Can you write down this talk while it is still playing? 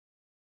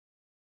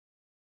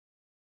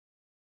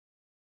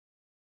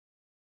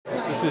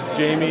This is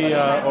Jamie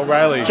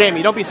O'Reilly.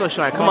 Jamie, don't be so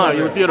shy. Come on,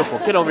 you're beautiful.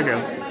 Get over here.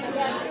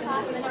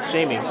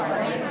 Jamie,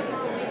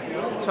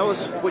 tell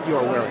us what you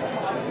are wearing.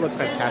 You look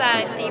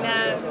fantastic. This is Dina.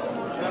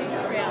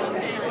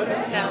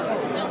 No.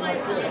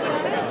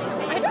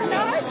 I don't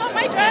know. That's not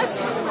my dress.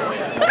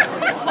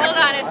 Hold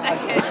on a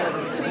second.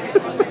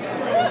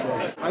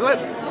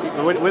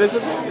 What is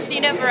it?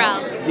 Dina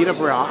Burrell. Dina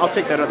Burrell. I'll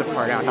take that other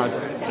part out. How's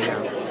that? So, yeah.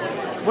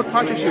 What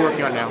projects are you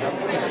working on now?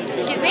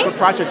 Excuse me? What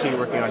projects are you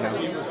working on now?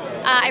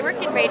 I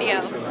work in radio.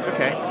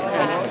 Okay.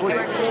 I work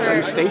Are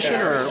you for... station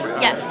or?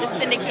 Yes, it's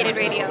syndicated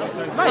radio.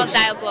 It's called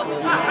Dial Global.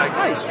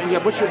 Nice. And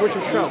yeah, what's your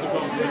show?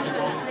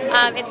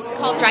 It's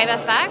called Drive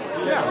FX.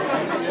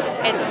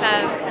 Yeah. It's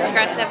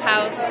progressive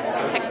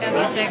house, techno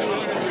music.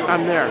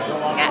 I'm there.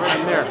 Yeah.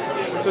 I'm there.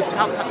 So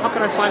how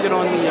can I find it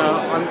on the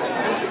on?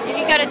 You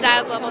can go to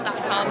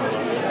dialglobal.com.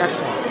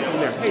 Excellent. I'm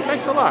there. Hey,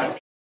 thanks a lot.